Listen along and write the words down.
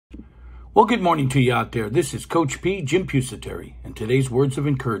Well, good morning to you out there. This is Coach P, Jim Pusateri, and today's words of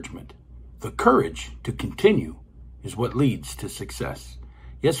encouragement. The courage to continue is what leads to success.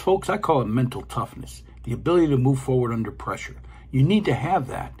 Yes, folks, I call it mental toughness, the ability to move forward under pressure. You need to have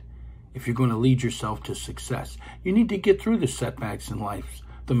that if you're going to lead yourself to success. You need to get through the setbacks in life,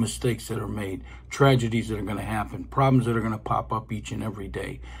 the mistakes that are made, tragedies that are going to happen, problems that are going to pop up each and every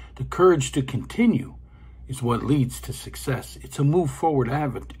day. The courage to continue is what leads to success. It's a move forward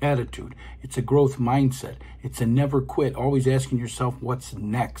attitude. It's a growth mindset. It's a never quit, always asking yourself what's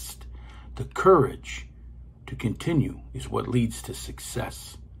next. The courage to continue is what leads to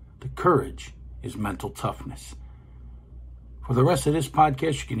success. The courage is mental toughness. For the rest of this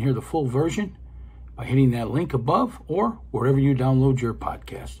podcast, you can hear the full version by hitting that link above or wherever you download your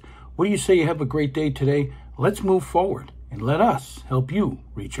podcast. What do you say you have a great day today? Let's move forward and let us help you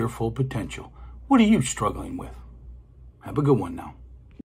reach your full potential. What are you struggling with? Have a good one now.